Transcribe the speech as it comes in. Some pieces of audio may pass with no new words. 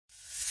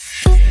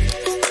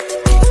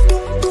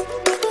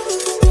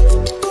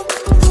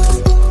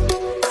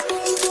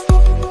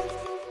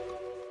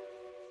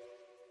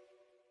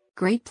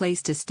Great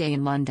place to stay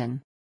in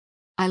London.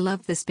 I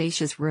love the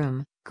spacious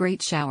room,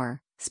 great shower,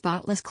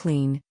 spotless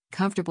clean,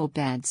 comfortable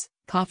beds,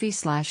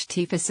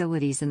 coffee/tea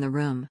facilities in the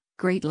room,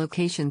 great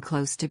location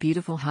close to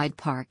beautiful Hyde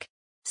Park.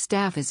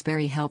 Staff is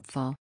very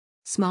helpful.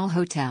 Small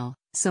hotel,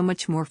 so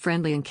much more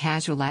friendly and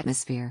casual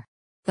atmosphere.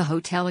 The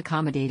hotel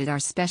accommodated our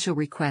special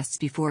requests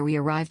before we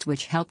arrived,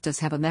 which helped us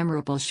have a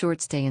memorable short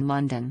stay in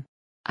London.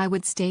 I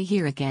would stay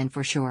here again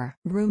for sure.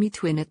 Roomy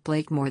twin at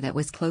Blakemore that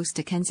was close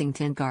to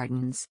Kensington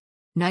Gardens.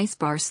 Nice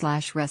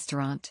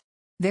bar/restaurant.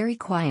 Very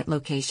quiet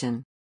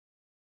location.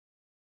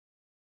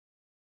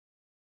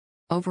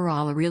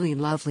 Overall a really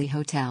lovely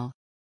hotel.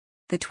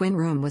 The twin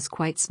room was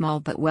quite small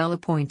but well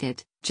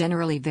appointed,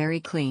 generally very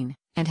clean,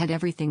 and had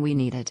everything we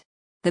needed.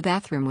 The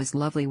bathroom was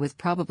lovely with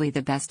probably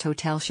the best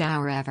hotel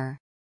shower ever.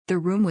 The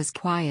room was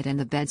quiet and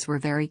the beds were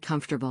very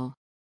comfortable.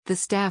 The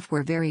staff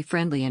were very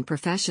friendly and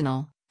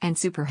professional, and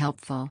super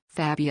helpful.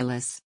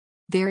 Fabulous.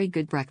 Very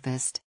good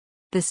breakfast.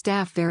 The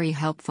staff very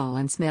helpful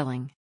and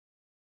smiling.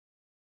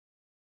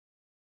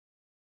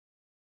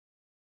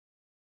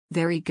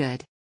 Very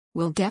good.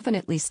 Will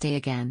definitely stay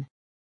again.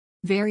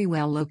 Very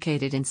well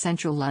located in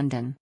central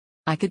London.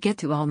 I could get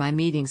to all my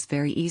meetings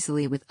very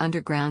easily with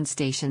underground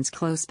stations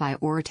close by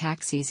or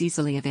taxis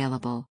easily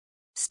available.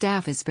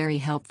 Staff is very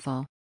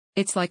helpful.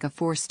 It's like a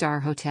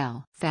 4-star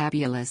hotel.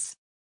 Fabulous.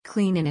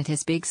 Clean and it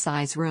has big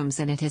size rooms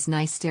and it has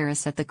nice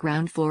terrace at the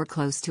ground floor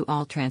close to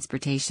all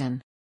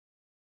transportation.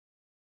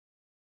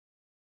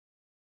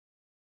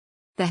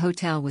 The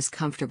hotel was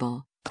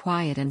comfortable,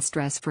 quiet and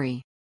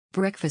stress-free.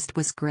 Breakfast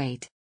was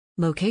great.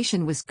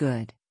 Location was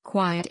good,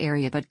 quiet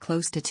area but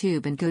close to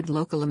tube and good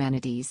local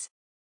amenities.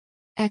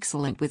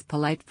 Excellent with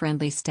polite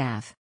friendly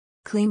staff.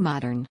 Clean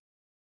modern.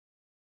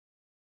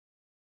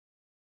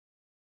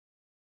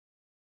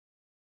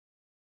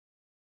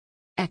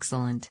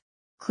 Excellent.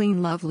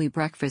 Clean lovely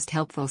breakfast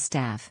helpful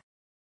staff.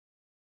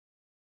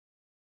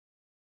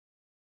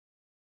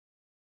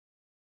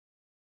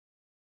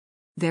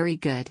 Very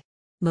good.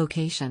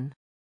 Location.